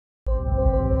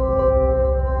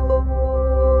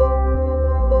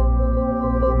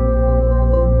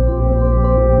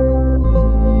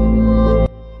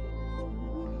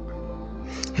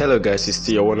Hello guys, it's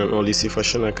still your one and only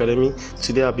Ceefashion Academy.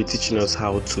 Today I'll be teaching us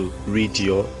how to read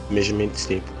your measurement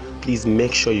tape. Please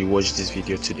make sure you watch this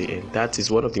video to the end. That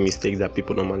is one of the mistakes that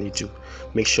people normally do.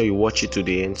 Make sure you watch it to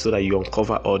the end so that you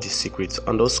uncover all the secrets.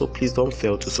 And also please don't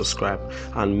fail to subscribe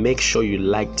and make sure you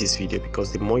like this video,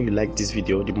 because the more you like this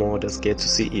video, the more others get to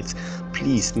see it.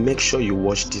 Please make sure you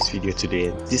watch this video to the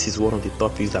end. This is one of the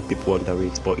topics that people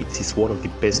underrate, but it is one of the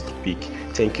best topics.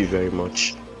 Thank you very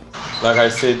much. Like I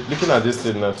said, looking at this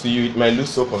thing now, to you it might look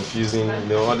so confusing,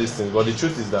 all these things, but the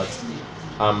truth is that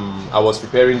I was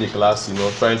preparing the class,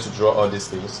 trying to draw all these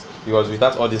things, because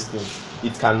without all these things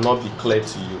it cannot be clear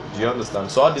to you. Do you understand?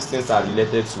 So all these things are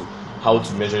related to how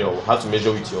to measure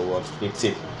with your what? A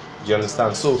tape. Do you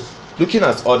understand? So looking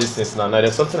at all these things now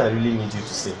there's something I really need you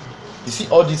to say. You see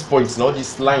all these points and all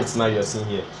these lines now you're seeing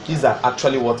here, these are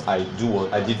actually what I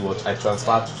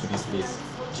transferred to this place.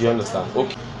 Do you understand?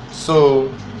 Okay,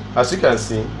 so as you can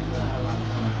see,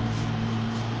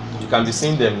 you can be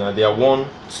seeing them now. They are 1,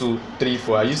 2, 3,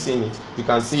 4. Are you seeing it? You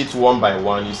can see it one by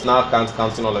one. You now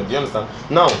counting all of them. Do you understand?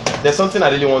 Now, there's something I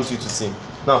really want you to see.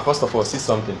 Now, first of all, see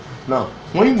something. Now,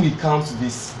 when we count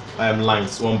these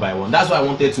lines one by one, that's why I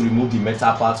wanted to remove the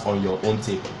metal part on your own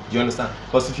tape. Do you understand?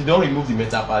 Because if you don't remove the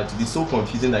metal part, it will be so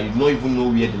confusing that you don't even know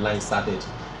where the line started.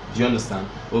 Do you understand?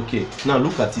 Okay. Now,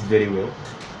 look at it very well.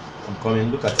 I'm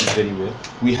coming. Look at it very well.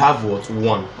 We have what?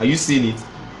 1. Are you seeing it?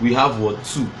 We have what?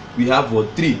 2. We have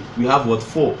what? 3. We have what?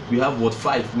 4. We have what?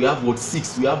 5. We have what?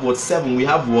 6. We have what? 7. We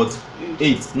have what?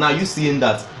 8. Now you seeing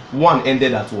that 1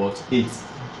 ended at what? 8.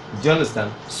 Do you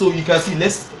understand? So you can see.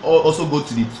 Let's also go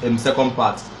to the second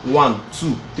part. 1,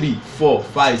 2, 3, 4,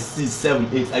 5, 6, 7,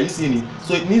 8. Are you seeing it?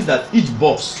 So it means that each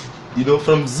box,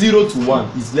 from 0 to 1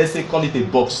 is, let's say, call it a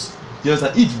box. Do you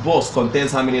understand? Each box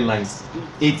contains how many lines?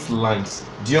 8 lines.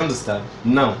 Do you understand?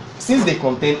 Now, since they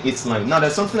contain 8 lines, now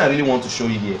there's something I really want to show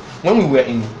you here. When we were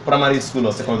in primary school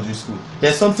or secondary school,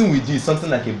 there's something we do, something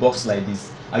like a box like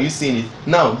this. Are you seeing it?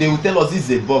 Now, they will tell us this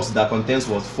is a box that contains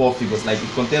what? 4 figures. Like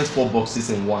it contains 4 boxes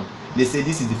in one. They say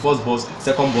this is the first box,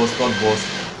 second box, third box,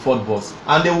 fourth box.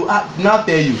 And they will now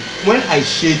tell you, when I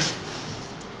shade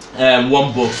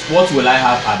one box, what will I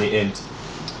have at the end?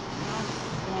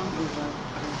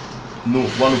 No,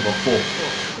 1 over 4.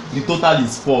 The total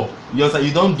is 4. You understand?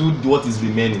 You don't do what is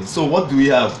remaining. So what do we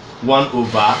have? 1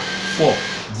 over 4.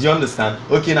 Do you understand?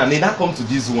 Okay, now they now come to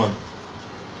this one.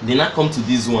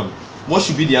 What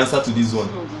should be the answer to this one?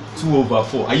 2 over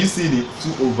 4. Are you seeing it?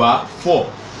 2 over 4.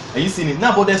 Are you seeing it?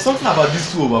 Now, but there's something about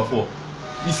this 2 over 4.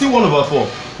 You see 1 over 4.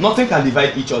 Nothing can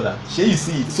divide each other. Here you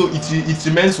see it. So it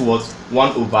remains what?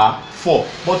 1 over 4.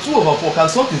 But 2 over 4, can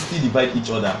something still divide each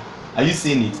other? Are you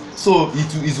seeing it? So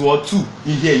it is what? 2. In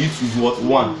here it is what?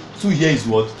 1. 2 here is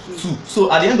what? 2. So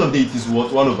at the end of the day it is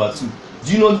what? 1 over 2.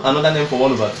 Do you know another name for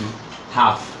 1 over 2?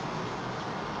 Half.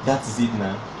 That is it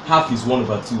now. Half is 1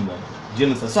 over 2 now. Do you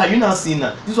understand? So are you now seeing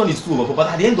that this one is 2 over 4, but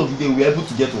at the end of the day we are able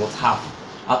to get what? Half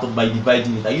out of by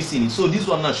dividing it. Are you seeing it? So this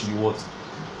one now should be what?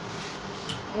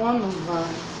 1 over 8.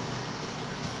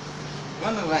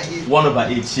 1 over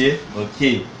 8, yeah?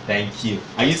 Okay, thank you.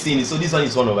 Are you seeing it? So this one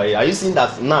is 1 over 8. Are you seeing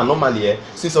that now? Normally,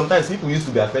 see, sometimes people used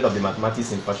to be afraid of the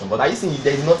mathematics in fashion, but are you seeing it?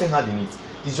 There is nothing hard in it.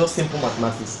 It's just simple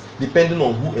mathematics, depending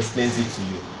on who explains it to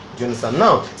you. Do you understand?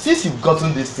 Now, since you've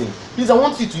gotten this thing, please, I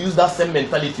want you to use that same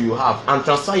mentality you have and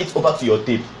transfer it over to your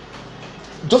tape.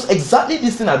 Just exactly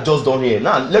this thing I've just done here.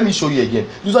 Now, let me show you again.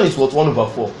 This one is what? 1 over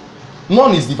 4.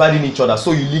 None is dividing each other,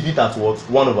 so you leave it at what?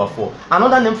 1 over 4.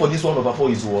 Another name for this 1 over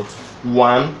 4 is what?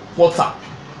 1 quarter.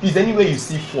 Is anywhere you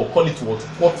see 4, call it what?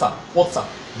 Quarter.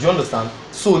 Do you understand?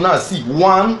 So now see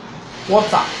 1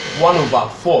 quarter, 1 over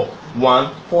 4,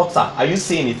 1 quarter. Are you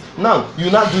seeing it? Now you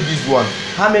now do this one.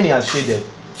 How many are shaded?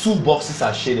 2 boxes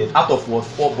are shaded out of what?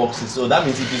 4 boxes. So that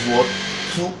means it is what?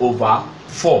 2 over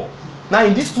 4. Now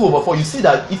in this 2 over 4, you see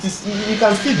that it is, you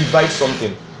can still divide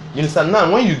something. You understand?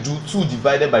 Now when you do 2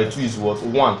 divided by 2 is what?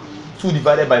 1. 2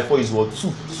 divided by 4 is what?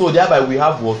 2. So thereby we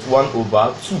have what? 1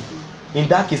 over 2. In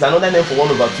that case, another name for 1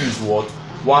 over 2 is what?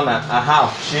 1 and a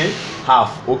half. Shade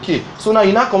half. Okay. So now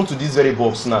you now come to this very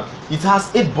box now. It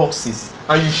has 8 boxes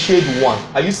and you shade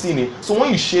 1. Are you seeing it? So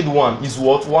when you shade 1 is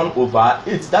what? 1 over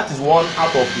 8. That is 1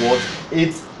 out of what?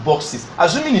 8 boxes.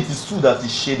 Assuming it is 2 that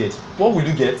is shaded, what will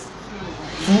you get?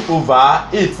 2 over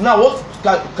 8. Now what?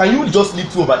 Can you just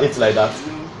leave 2 over 8 like that?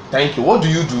 Thank you. What do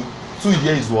you do? 2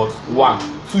 here is what? 1.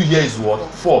 2 here is what?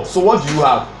 4. So what do you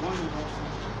have?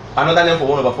 Another name for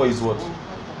 1 over 4 is what?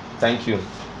 Thank you.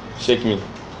 Shake me.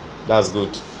 That's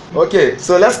good. Okay,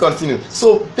 so let's continue.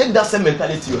 So take that same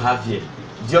mentality you have here.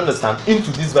 Do you understand?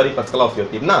 Into this very particular of your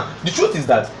tape. Now, the truth is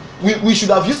that we should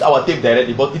have used our tape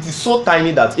directly, but it is so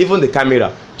tiny that even the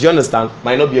camera, do you understand,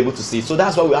 might not be able to see it. So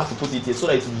that's why we have to put it here, so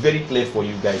that it's very clear for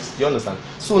you guys. Do you understand?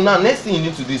 So now next thing you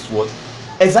need to do is what?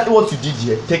 Exactly what you did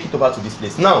here, take it over to this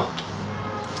place. Now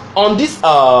on this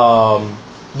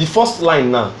the first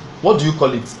line now, what do you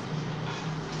call it? This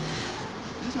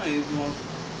one is more.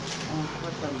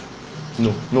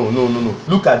 No.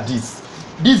 Look at this.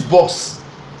 This box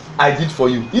I did for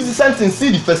you. It's the same thing.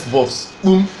 See the first box.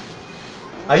 Boom.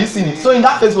 Are you seeing it? So in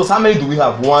that first box, how many do we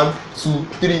have? 1, 2,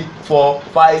 3, 4,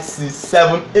 5, 6,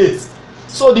 7, 8.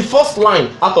 So the first line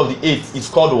out of the 8 is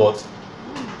called what?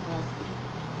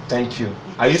 Thank you.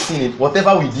 Are you seeing it?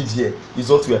 Whatever we did here is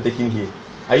what we are taking here.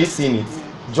 Are you seeing it?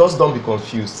 Just don't be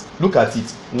confused. Look at it.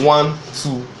 1,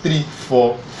 2, 3,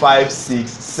 4, 5,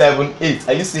 6, 7, 8.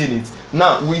 Are you seeing it?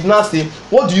 Now we now say,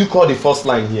 what do you call the first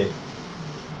line here?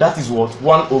 That is what?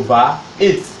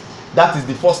 1/8. That is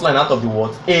the first line out of the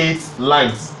what? 8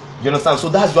 lines. You understand? So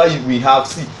that's why we have,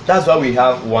 see, that's why we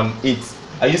have 1/8.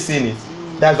 Are you seeing it?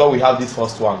 That's why we have this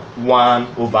first one,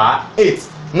 1/8.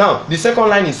 Now the second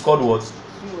line is called what?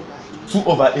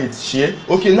 2/8. Share.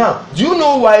 Okay, now do you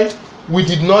know why we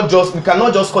cannot just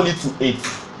call it to 8?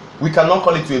 We cannot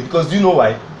call it to 8 because do you know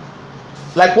why?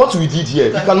 Like what we did here,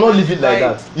 you cannot leave it like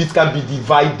that. It can be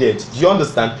divided. Do you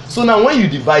understand? So now when you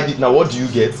divide it, now what do you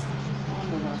get?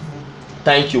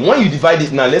 Thank you. When you divide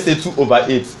it now, let's say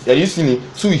 2/8. Are you seeing it?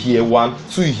 2 here, 1,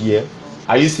 2 here.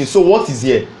 Are you seeing? So what is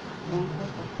here?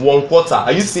 1/4.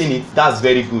 Are you seeing it? That's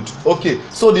very good. Okay.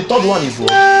 So the third one is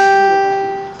what?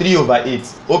 3/8.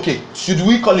 Okay. Should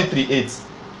we call it 3/8?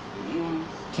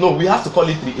 No, we have to call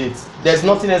it 3/8. There's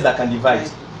nothing else that can divide.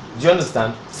 Do you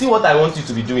understand? See what I want you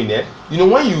to be doing, eh? You know,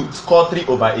 when you score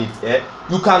 3/8, eh,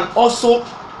 you can also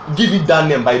give it that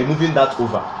name by removing that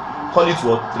over. Call it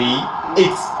what?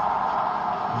 3/8.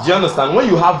 Do you understand? When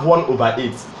you have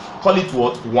 1/8, call it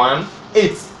what?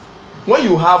 1/8. When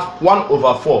you have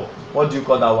 1/4, what do you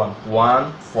call that one?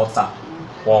 1/4.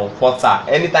 1/4.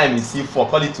 Anytime you see 4,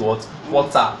 call it what?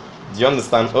 Quarter. Do you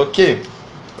understand? Okay.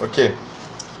 Okay.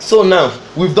 So now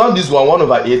we've done this one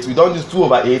 1/8. We've done this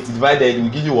 2/8 divided. We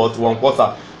give you what?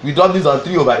 1/4. We've done this on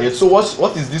 3/8. So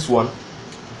what is this one?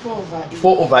 4/8.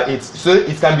 4/8. So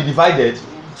it can be divided.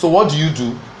 So what do you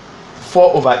do?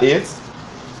 4/8.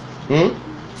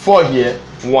 4 here,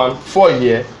 1. 4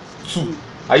 here, 2.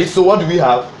 Are you? So what do we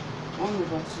have?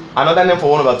 1/2. Another name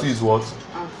for 1/2 is what?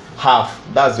 Half.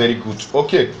 That's very good.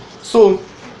 Okay. So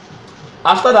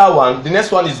after that one, the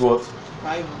next one is what?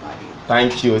 5/8.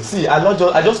 Thank you. See, I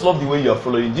just love the way you are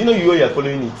following. Do you know you are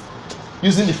following it?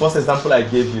 Using the first example I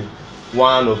gave you.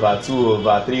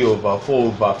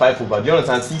 1/2/3/4/5. Do you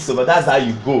understand? 6/. That's how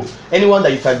you go. Anyone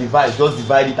that you can divide, just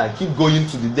divide it and keep going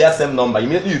to the same number.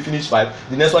 Immediately you finish 5,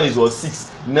 the next one is what? 6.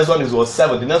 The next one is what?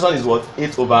 7. The next one is what?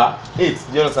 8/8.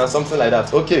 Do you understand? Something like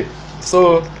that. Okay.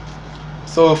 So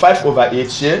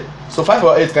 5/8 share. So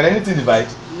 5/8, can anything divide?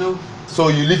 No. So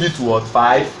you leave it to what?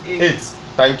 5, 8.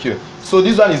 Thank you. So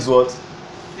this one is what?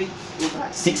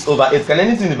 6/8. Can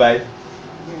anything divide?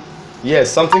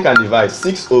 Yes, something can divide.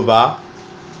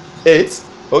 6/8.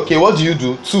 Okay, what do you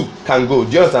do? 2 can go.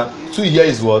 Do you understand? 2 here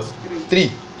is what?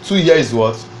 3. 2 here is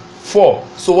what? 4.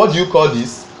 So what do you call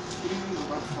this?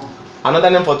 3/4. Another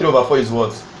name for 3/4 is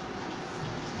what?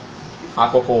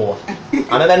 Akokowa.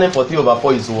 Another name for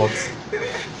 3/4 is what?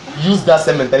 Use that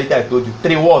same mentality I told you.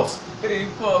 3 what?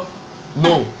 3/4.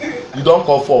 No, you don't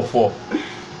call 4.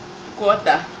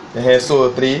 Quarter.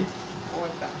 So 3.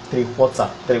 Quarter.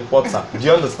 3/4. Do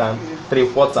you understand?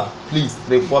 3/4. Please,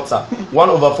 3/4.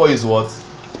 1/4 is what?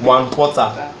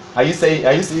 1/4. Are you seeing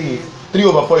it?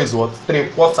 3/4 is what?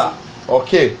 3/4.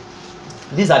 Okay.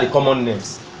 These are the common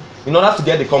names. In order to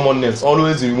get the common names,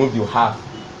 always remove your half.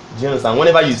 Do you understand?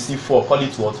 Whenever you see 4, call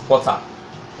it what? Quarter.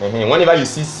 Whenever you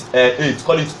see 8,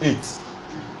 call it 8.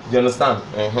 Do you understand?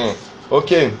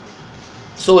 Okay.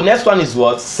 So next one is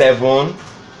what? 7.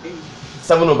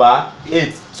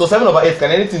 7/8. So 7/8,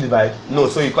 can anything divide? No,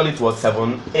 so you call it what?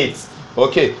 7/8.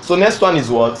 Okay. So next one is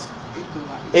what?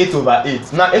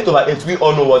 8/8. Now 8/8, we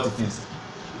all know what it is.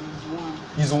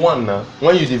 Is 1 now.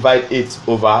 When you divide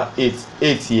 8/8,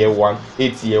 8 here 1,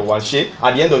 8 here 1.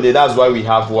 At the end of the day, that's why we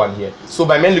have 1 here. So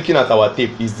by men looking at our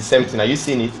tape, it's the same thing. Are you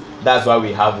seeing it? That's why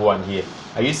we have 1 here.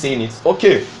 Are you seeing it?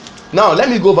 Okay. Now let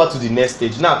me go back to the next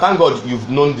stage. Now thank God you've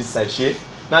known this side share.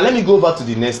 Now let me go back to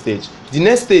the next stage. The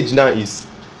next stage now is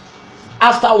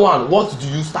after 1, what do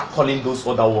you start calling those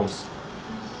other ones?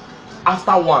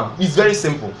 After 1, it's very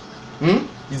simple.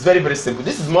 It's very, very simple.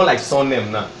 This is more like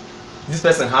surname now. This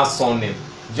person has surname.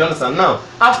 Do you understand? Now,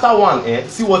 after 1,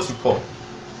 see what you call.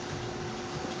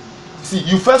 See,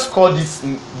 you first call this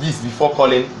before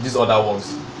calling these other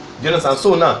ones. you understand?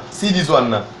 So now see this one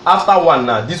now. After 1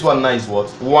 now, this one now is what?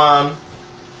 1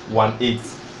 1/8.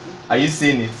 Are you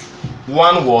seeing it?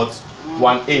 1 what?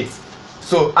 1/8.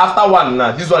 So after 1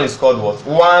 now, this one is called what?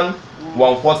 1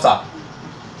 1/4.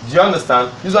 Do you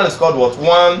understand? This one is called what?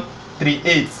 1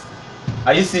 3/8.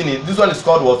 Are you seeing it? This one is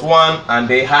called what? 1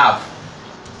 1/2.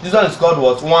 This one is called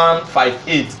what? 1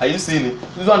 5/8. Are you seeing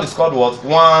it? This one is called what?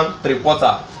 1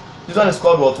 3/4. This one is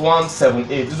called what? 1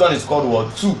 7/8. This one is called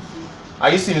what? 2. Are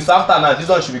you seeing it? So after now, this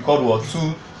one should be called what?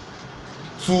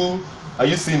 2. Are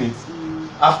you seeing it?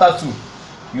 After 2,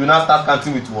 you now start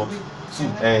counting with what? 2.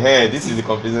 This is the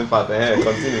confusing part.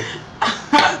 Continue.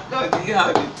 How do you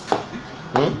have it?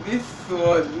 This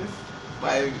one, this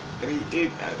 5 3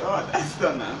 8. I don't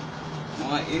understand now.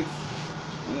 1 8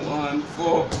 1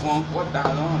 4 1/4. I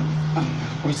don't.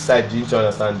 Which side do you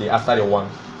understand? After the 1.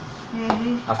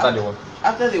 After the 1.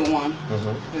 After the 1,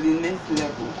 to the next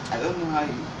level. I don't know how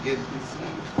you get this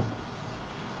one.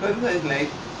 Because this one is like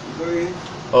going.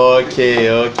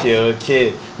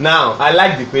 Okay. Now I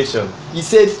like the question. He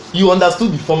said you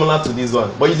understood the formula to this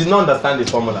one, but you did not understand the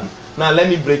formula. Now let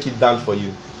me break it down for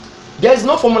you. There is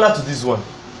no formula to this one.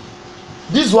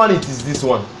 This one, it is this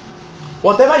one.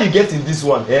 Whatever you get in this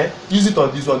one, use it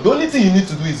on this one. The only thing you need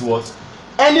to do is what?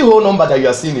 Any whole number that you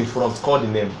are seeing in front, call the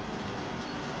name.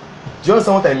 Do you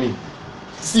understand what I mean?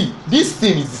 See, this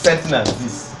thing is the same thing as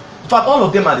this. In fact, all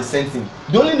of them are the same thing.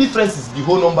 The only difference is the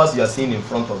whole numbers you are seeing in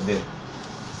front of them.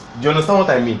 Do you understand what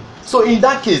I mean? So in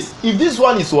that case, if this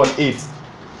one is 1/8,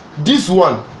 this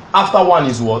one after 1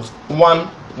 is what? 1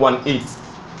 1/8.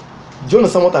 Do you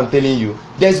understand what I'm telling you?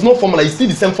 There is no formula. You see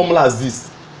the same formula as this.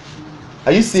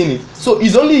 Are you seeing it? So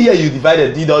it's only here you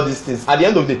did all these things. At the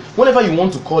end of the day, whenever you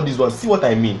want to call this one, see what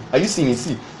I mean. Are you seeing it?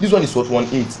 See, this one is what?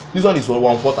 1/8. This one is what?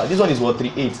 1/4. This one is what?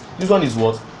 3/8. This one is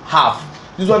what? Half.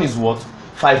 This one is what?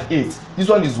 5/8. This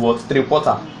one is what?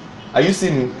 3/4. Are you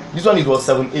seeing it? This one is what?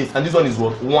 7/8. And this one is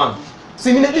what? 1. So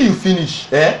immediately you finish,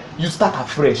 you start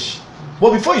afresh.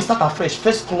 But before you start afresh,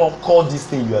 first call this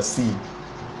thing you are seeing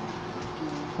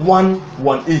 1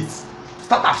 1/8.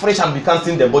 Start afresh and be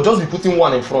counting them, but just be putting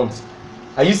 1 in front.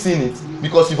 Are you seeing it?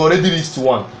 Because you've already reached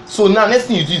 1. So now next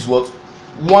thing you do is what?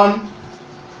 1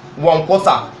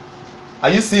 1/4. Are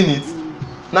you seeing it?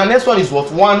 Now next one is what?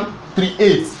 1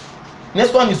 3/8.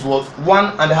 Next one is what?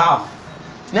 1 1/2.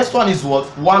 Next one is what?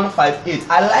 1 5/8.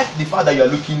 I like the fact that you are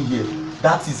looking here.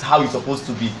 That is how it's supposed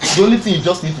to be. The only thing you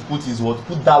just need to put is what?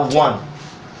 Put that 1.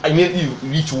 Immediately you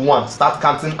reach 1, start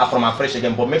counting from afresh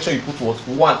again, but make sure you put what?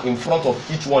 1 in front of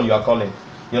each one you are calling.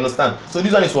 You understand? So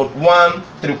this one is what? 1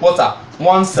 3/4,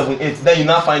 1 7/8. Then you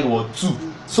now find what? 2.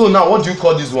 So now what do you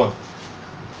call this one?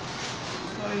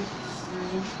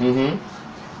 2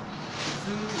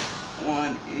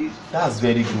 1 8. That's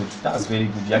very good. That's very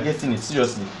good. You are getting it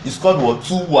seriously. It's called what?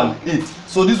 2 1 8.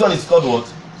 So this one is called what?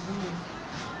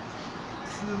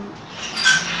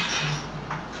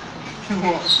 2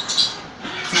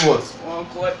 what?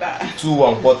 1/4. 2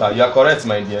 1/4. You are correct,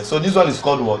 my dear. So this one is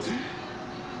called what?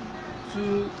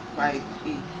 2 5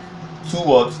 8. 2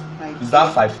 what? 5 Is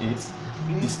that 5/8?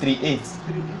 It's 3/8.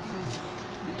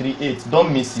 3/8.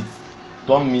 Don't miss it.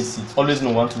 Don't miss it. Always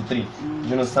know 1 2 3.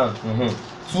 You understand?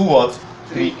 2 what?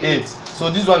 3/8. So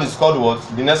this one is called what?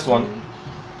 The next one?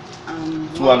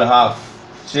 2 1/2.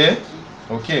 See?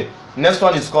 Okay. Next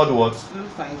one is called what? 2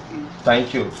 5 8.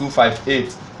 Thank you. 2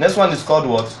 5/8. Next one is called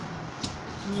what?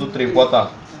 2 3/4.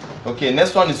 Okay.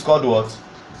 Next one is called what?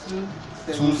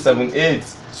 2 7/8.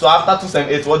 So after 2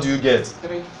 7/8, what do you get?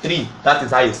 3. That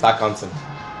is how you start counting.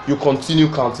 You continue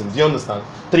counting. Do you understand?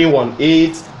 3 1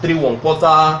 8, 3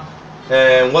 1/4.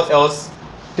 What else?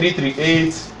 3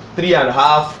 3/8, 3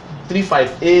 1/2, 3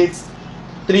 5/8,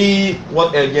 3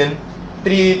 what again?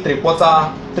 3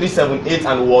 3/4, 3 7/8,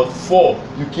 and what? 4.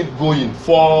 You keep going.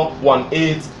 4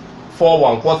 1/8, 4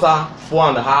 1/4, 4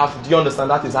 1/2. Do you understand?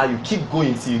 That is how you keep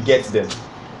going till you get them.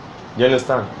 Do you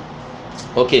understand?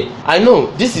 Okay. I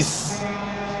know this is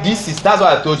that's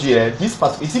why I told you. This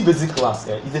part, you see, basic class.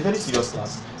 It's a very serious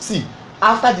class. See,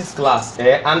 after this class,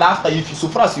 and after if you so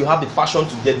far as you have the passion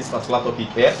to get this particular topic,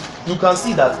 you can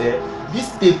see that this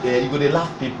tape, you go to laugh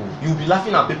people. You'll be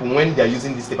laughing at people when they are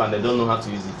using this tape and they don't know how to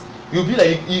use it. You'll be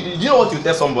like, do you know what you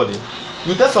tell somebody?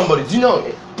 You tell somebody, do you know,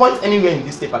 point anywhere in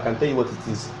this tape, I can tell you what it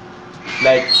is.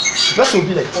 Like, the person will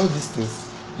be like, all these things.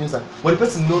 You understand? But the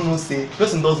person the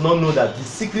person does not know that the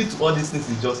secret to all these things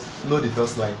is just know the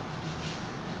first line.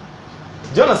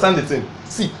 Do you understand the thing?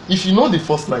 See, if you know the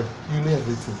first line, you know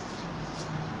everything.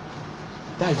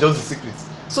 That is just the secret.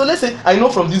 So let's say I know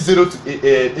from this 0 to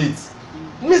 8. It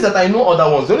means that I know other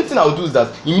ones. The only thing I will do is that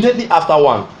immediately after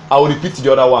 1, I will repeat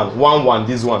the other one. 1 1,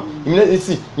 this one.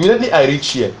 Immediately I reach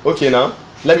here. Okay now?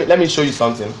 let me show you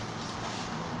something.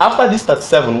 After this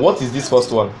 37, what is this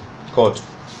first one called?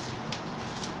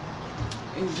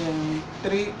 Is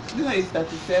 3. This one is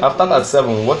 37. After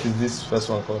 37, what is this first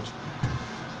one called?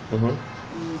 It's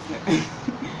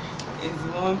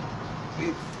 1.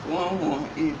 It's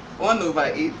 118.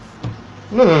 1/8.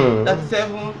 No.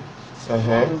 37.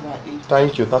 1/8.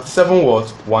 Thank you. 37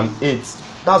 what? 1/8.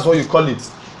 That's what you call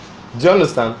it. Do you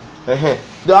understand? Then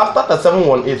after 37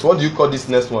 1/8, what do you call this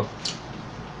next one?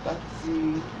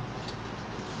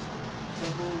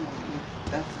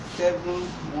 37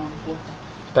 1/4.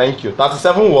 Thank you.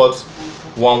 37 what?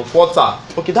 1/4.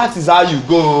 Okay, that is how you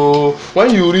go.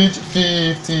 When you reach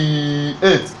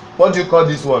 58, what do you call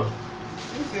this one?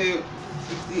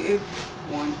 58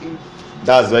 1/8.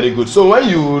 That's very good. So when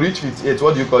you reach 58,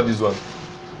 what do you call this one?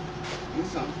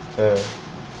 This one.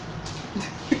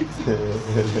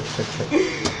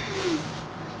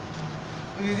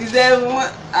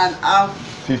 57.5.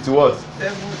 50 what?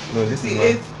 7. No, this is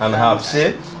 58 and a half.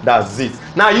 See? That's it.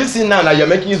 Now you see now that you're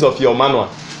making use of your manual.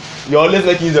 You're always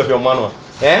making use of your manual.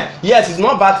 Yes, it's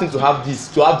not bad thing to have this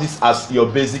as your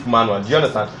basic manual. Do you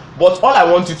understand? But all I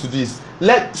want you to do is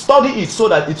study it so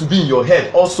that it will be in your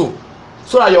head also.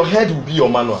 So that your head will be your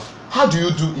manual. How do you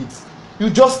do it?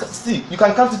 You just see, you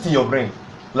can count it in your brain.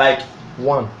 Like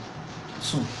 1,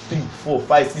 2, 3, 4,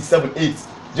 5, 6, 7, 8. Do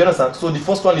you understand? So the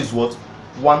first one is what?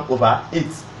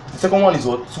 1/8. The second one is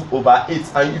what?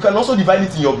 2/8. And you can also divide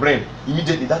it in your brain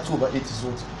immediately. That 2/8 is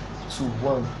what? 2,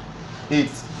 1, 8,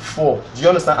 4. Do you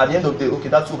understand? At the end of the day, okay,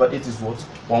 that 2/8 is what?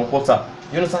 1/4.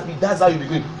 You understand? That's how you be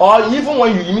going. Or even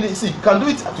when you immediately see, you can do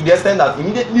it to the extent that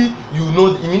immediately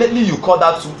you call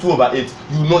that 2/8,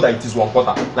 you know that it is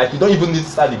 1/4. Like you don't even need to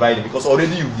start dividing because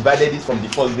already you divided it from the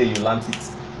first day you learned it.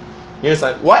 You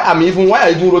understand? Why I even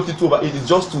wrote it 2/8 is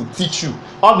just to teach you.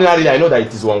 Ordinarily, I know that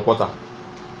it is 1/4.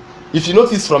 If you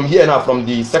notice from here now, from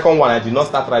the second one, I did not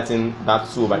start writing that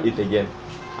 2/8 again.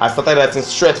 I started writing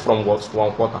straight from what?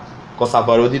 1/4. Because I've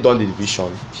already done the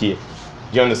division here.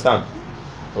 Do you understand?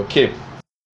 Okay.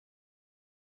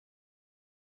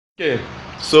 Okay.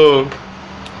 So,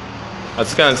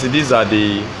 as you can see, these are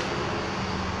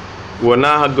we're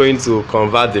now going to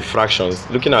convert the fractions.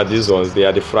 Looking at these ones, they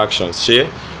are the fractions. Share?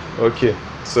 Okay.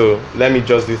 So, let me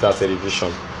just do it as a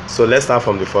revision. So, let's start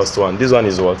from the first one. This one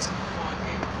is what?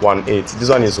 1/8. This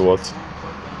one is what?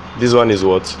 This one is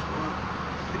what?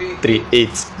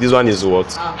 3/8. This one is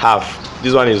what? Half.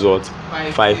 This one is what?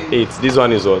 5/8. This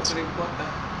one is what?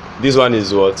 This one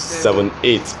is what?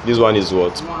 7/8. This one is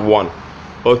what? 1.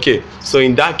 Okay. So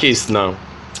in that case now,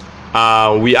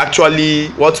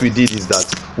 what we did is that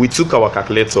we took our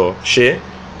calculator,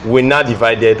 we now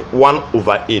divided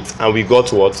 1/8 and we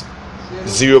got what?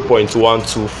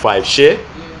 0.125,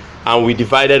 and we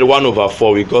divided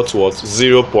 1/4, we got what?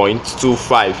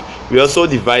 0.25. We also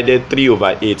divided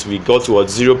 3/8, we got what?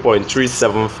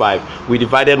 0.375. We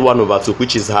divided 1/2,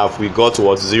 which is half, we got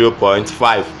what?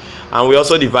 0.5. And we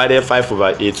also divided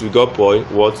 5/8, we got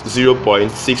what?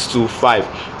 0.625.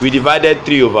 We divided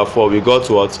 3/4, we got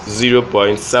what?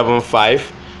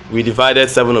 0.75. We divided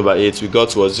 7/8, we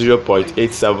got what?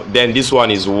 0.87. Then this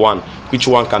one is 1, which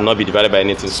one cannot be divided by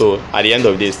anything. So at the end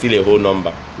of the day, still a whole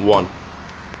number, 1.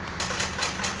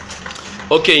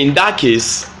 Okay, in that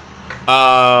case,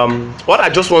 what I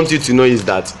just want you to know is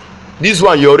that this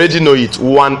one, you already know it,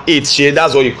 1/8,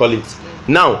 that's what you call it.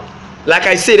 Now, like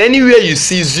I said, anywhere you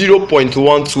see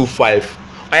 0.125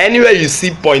 or anywhere you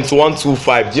see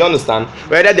 0.125, do you understand?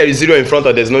 Whether there is 0 in front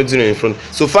or there's no 0 in front,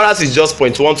 so far as it's just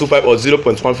 0.125 or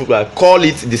 0.125, call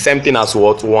it the same thing as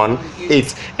what?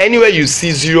 1/8. Anywhere you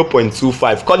see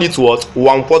 0.25, call it what?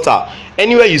 1/4.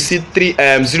 Anywhere you see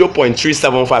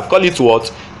 0.375, call it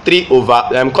what?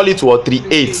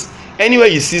 3/8. Anywhere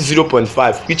you see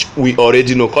 0.5, which we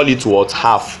already know, call it what?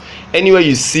 Half. Anywhere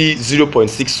you see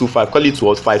 0.625, call it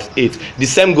what? 5/8. The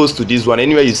same goes to this one.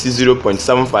 Anywhere you see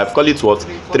 0.75, call it what?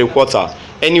 3/4.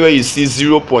 Anywhere you see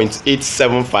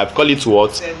 0.875, call it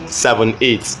what?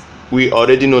 7/8. We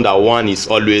already know that 1 is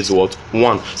always what?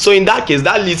 1. So in that case,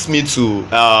 that leads me to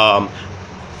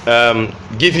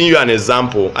giving you an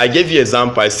example. I gave you an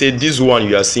example. I said this one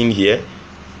you are seeing here,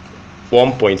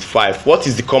 1.5. What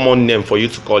is the common name for you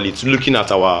to call it? Looking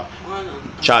at our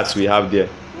charts we have there.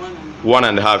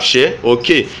 1.5,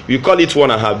 okay, we call it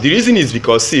 1.5. The reason is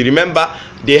because, see, remember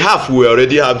the half we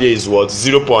already have here is what?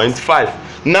 0.5.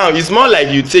 Now it's more like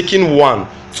you taking 1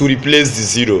 to replace the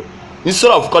 0. Instead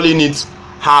of calling it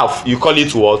half, you call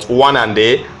it what?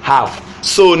 1.5.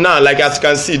 So now, like as you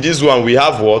can see, this one we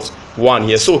have what? 1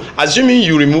 here. So assuming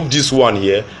you remove this 1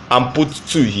 here and put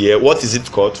 2 here, what is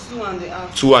it called?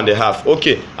 2.5. 2.5.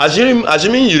 Okay,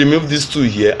 assuming you remove this 2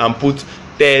 here and put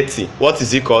 30. What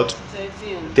is it called?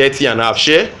 30 and a half.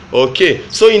 Share. Okay,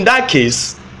 so in that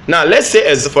case, now let's say,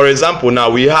 as for example, now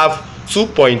we have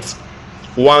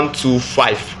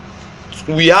 2.125.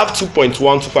 We have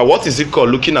 2.125. What is it called?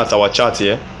 Looking at our chart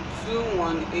here.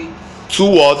 218.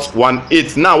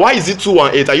 2.18. Now, why is it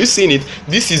 218? Are you seeing it?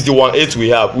 This is the 18 we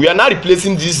have. We are now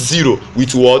replacing this 0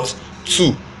 with what?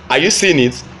 2. Are you seeing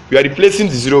it? We are replacing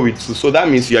the 0 with 2. So that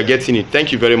means you are getting it.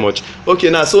 Thank you very much. Okay,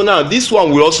 now, so now this one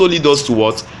will also lead us to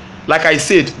what? Like I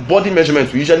said, body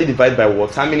measurement we usually divide by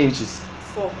what? How many inches?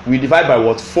 4. We divide by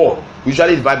what? 4. We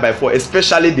usually divide by 4,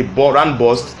 especially the round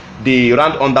bust, the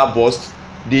round under bust,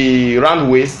 the round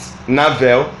waist,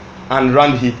 navel, and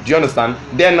round hip. Do you understand?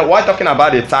 Then while talking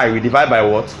about the thigh, we divide by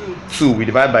what? 2. We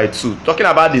divide by 2. Talking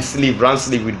about the sleeve, round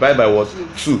sleeve, we divide by what?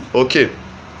 2. Okay.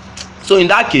 So in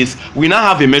that case, we now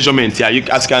have a measurement here.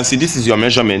 As you can see, this is your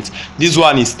measurement. This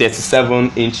one is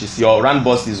 37 inches. Your round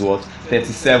bust is what?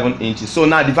 37 inches. So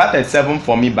now divide 37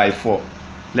 for me by 4.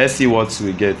 Let's see what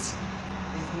we get. It's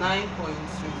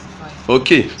 9.25.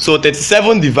 Okay, so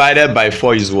 37 divided by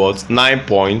 4 is what?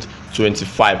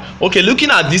 9.25. Okay, looking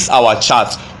at this our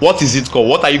chart, what is it called?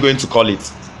 What are you going to call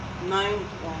it? 9 1/4.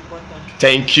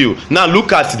 Thank you. Now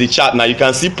look at the chart. Now you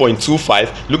can see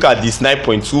 0.25. Look at this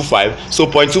 9.25. So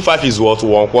 0.25 is what?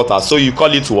 1/4. So you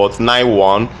call it what? 9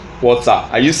 1/4.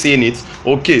 Are you seeing it?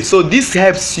 Okay, so this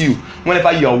helps you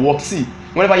whenever you are working. See,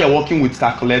 whenever you are working with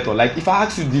calculator, like if I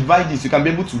ask you to divide this, you can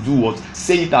be able to do what?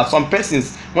 Say it out. Some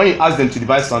persons, when you ask them to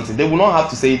divide something, they will not have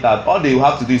to say it out. All they will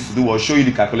have to do is to do what? Show you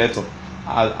the calculator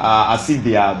as if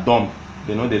they are dumb.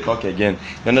 They know they talk again.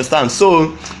 You understand?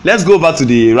 So let's go back to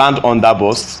the round under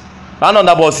bust. Round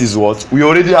under bust is what? We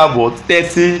already have what?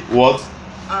 30 what?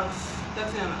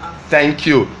 30 and a half. Thank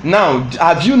you. Now,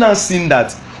 have you now seen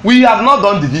that? We have not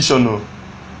done division, no.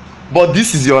 But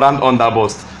this is your round under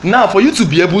bust. Now, for you to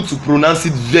be able to pronounce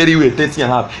it very well, 30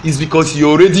 and a half, is because you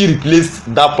already replaced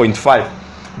that 0.5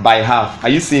 by half. Are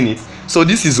you seeing it? So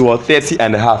this is what? 30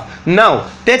 and a half. Now,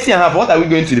 30 and a half, what are we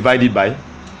going to divide it by?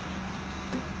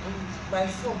 By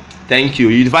 4. Thank you.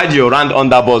 You divide your round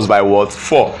under bust by what?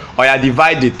 4. Or you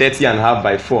divide the 30 and a half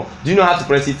by 4. Do you know how to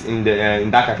press it in the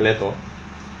in that calculator?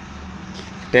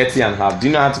 30 and a half. Do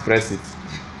you know how to press it?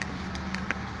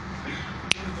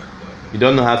 You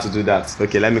don't know how to do that.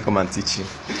 Okay, let me come and teach you.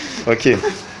 Okay.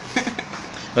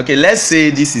 Okay, let's say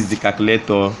this is the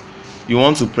calculator. You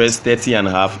want to press 30 and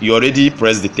a half. You already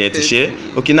pressed the 30 share.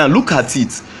 Okay, now look at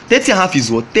it. 30 and a half is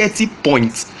what? 30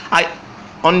 points.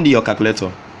 On your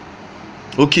calculator.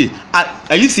 Okay,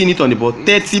 are you seeing it on the board?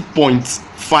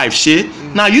 30.5 share.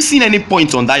 Now, you seen any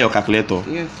point on that your calculator?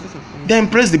 Yes. Then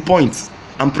press the point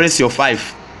and press your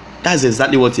 5. That's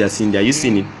exactly what you are seeing there. You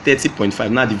seen it? 30.5.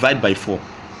 Now divide by 4.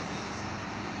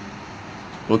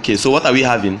 Okay, so what are we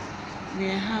having? We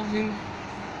are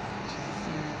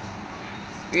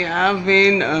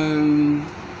having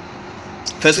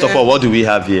First of all, what do we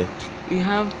have here? we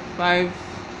have 5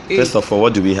 8 First of all,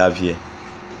 what do we have here?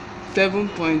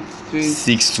 7.20.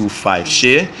 625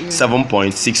 share.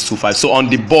 7.625. So on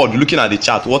the board, looking at the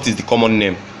chart, what is the common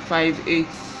name? 58.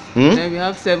 Then we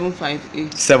have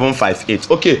 758. 758.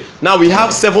 Okay, now we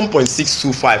have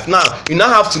 7.625. Now you now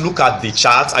have to look at the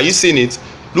chart. Are you seeing it?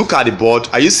 Look at the board.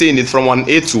 Are you seeing it from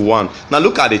 1A to 1? Now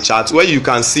look at the chart where you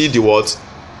can see the what?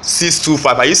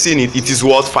 625. Are you seeing it? It is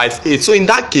what? 58. So in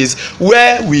that case,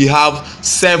 where we have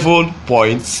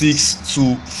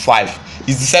 7.625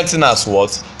 is the same thing as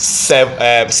what?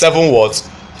 7 what?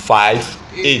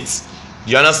 58.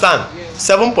 You understand? Yes.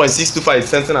 7.625 is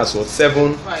same thing as what?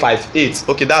 758.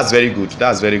 Okay, that's very good.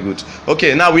 That's very good.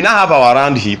 Okay, now we now have our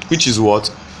round hip, which is what?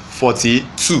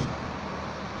 42.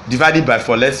 Divided by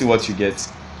 4. Let's see what you get. It's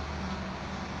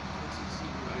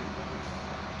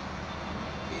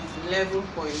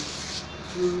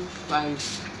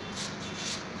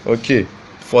 11.25. Okay,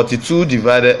 42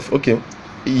 divided. Okay,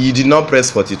 you did not press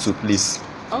 42, please.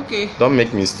 Okay. Don't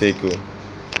make mistake. Oh.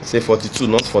 Say 42,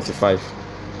 not 45. 42.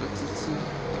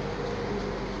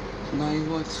 By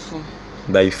what? 4.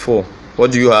 By 4.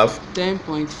 What do you have?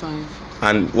 10.5.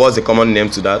 And what's the common name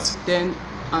to that? 10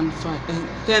 and 5.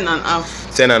 10 and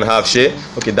half. 10 and a half share.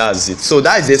 Okay, that's it. So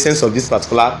that is the essence of this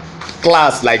particular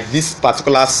class, like this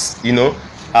particular,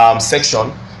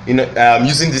 section,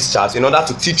 using this chart in order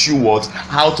to teach you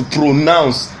how to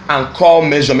pronounce and call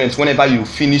measurements whenever you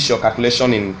finish your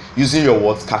calculation in using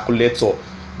your calculator.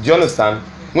 Do you understand?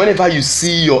 Whenever you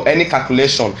see any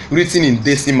calculation written in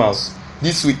decimals,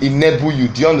 this will enable you,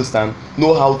 do you understand,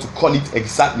 know how to call it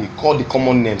exactly, call the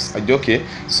common names. Okay,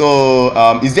 so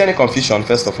is there any confusion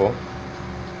first of all?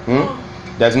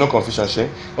 There's no confusion, Shay.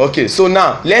 Okay, so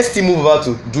now let's still move over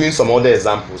to doing some other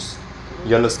examples.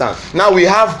 You understand? Now we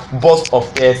have bust of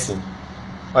 30.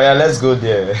 Oh yeah, let's go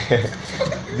there.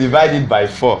 Divide it by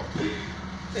 4.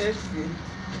 30.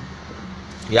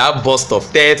 We have bust of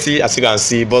 30, as you can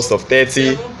see, bust of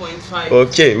 30. 7.5.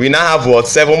 Okay, we now have what?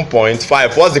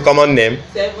 7.5. What's the common name?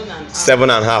 7.5.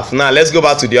 7.5. Now let's go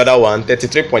back to the other one.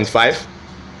 33.5.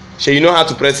 So you know how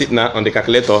to press it now on the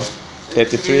calculator.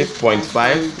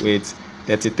 33.5 with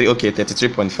 33. Okay,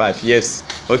 33.5. Yes.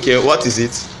 Okay, what is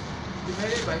it?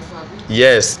 Divided by 4.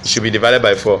 Yes, it should be divided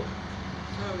by 4. Sorry.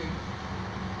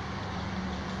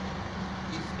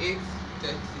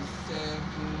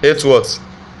 It's 8.37. 8 what?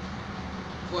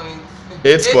 Point.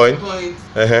 8 point.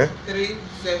 8.375.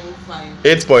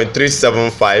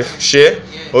 8.375. Share?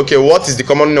 Yes. Okay, what is the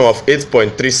common name of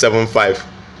 8.375?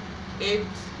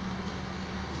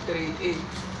 838.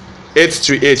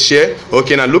 838. Share?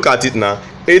 Okay, now look at it now.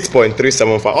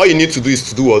 8.375. All you need to do is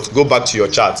to do what? Go back to your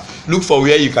chart. Look for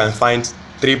where you can find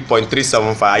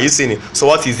 3.375. Are you seeing it? So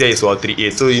what is here is what?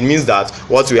 38. So it means that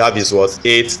what we have is what?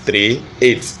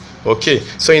 838. Okay,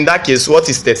 so in that case, what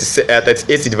is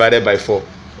 38 divided by 4?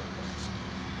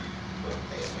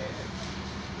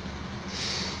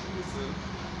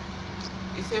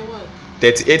 You say what?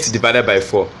 38 divided by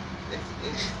 4.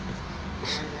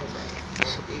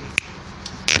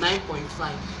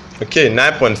 9.5. Okay,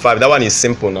 9.5. That one is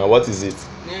simple now. What is it?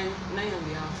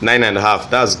 9.5. 9.5.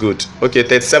 That's good. Okay,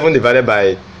 37 divided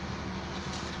by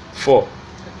 4.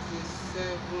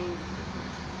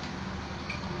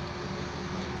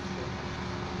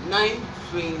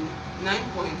 37.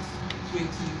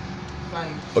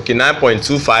 9.25. Okay,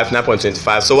 9.25,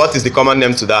 9.25. So what is the common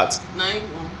name to that? 9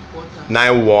 1/4.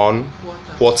 9 1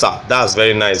 quarter. That's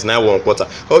very nice. 9 1 quarter.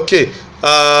 Okay.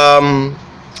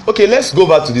 Okay, let's go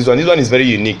back to this one. This one is very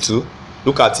unique too.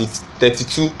 Look at it.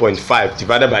 32.5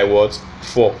 divided by what?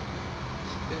 4.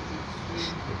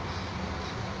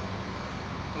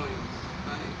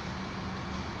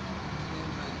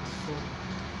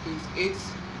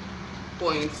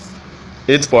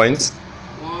 8 points.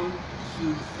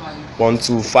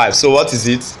 125. So what is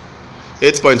it?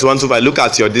 8.125. Look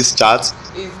at your this chart.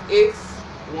 Is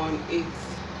 818.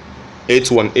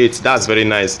 818. That's very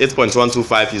nice.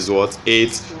 8.125 is what?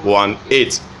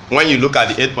 818. When you look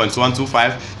at the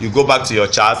 8.125, you go back to your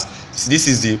chart. This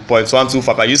is the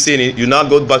 0.125. Are you seeing it? You now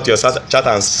go back to your chart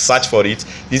and search for it.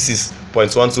 This is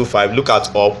 0.125. Look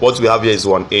at up. What we have here is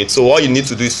 18. So all you need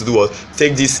to do is to do what?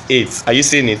 Take this 8. Are you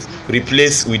seeing it?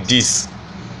 Replace with this.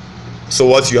 So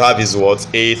what you have is what?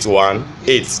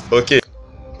 818. Okay.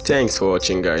 Thanks for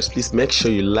watching, guys. Please make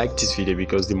sure you like this video,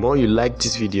 because the more you like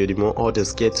this video, the more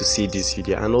others get to see this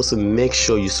video. And also make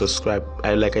sure you subscribe.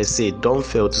 Like I said, don't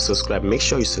fail to subscribe. Make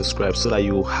sure you subscribe so that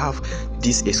you will have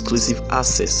this exclusive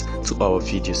access to our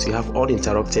videos. You have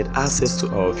uninterrupted access to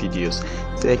our videos.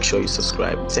 Make sure you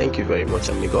subscribe. Thank you very much,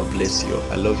 and may God bless you.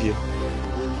 I love you.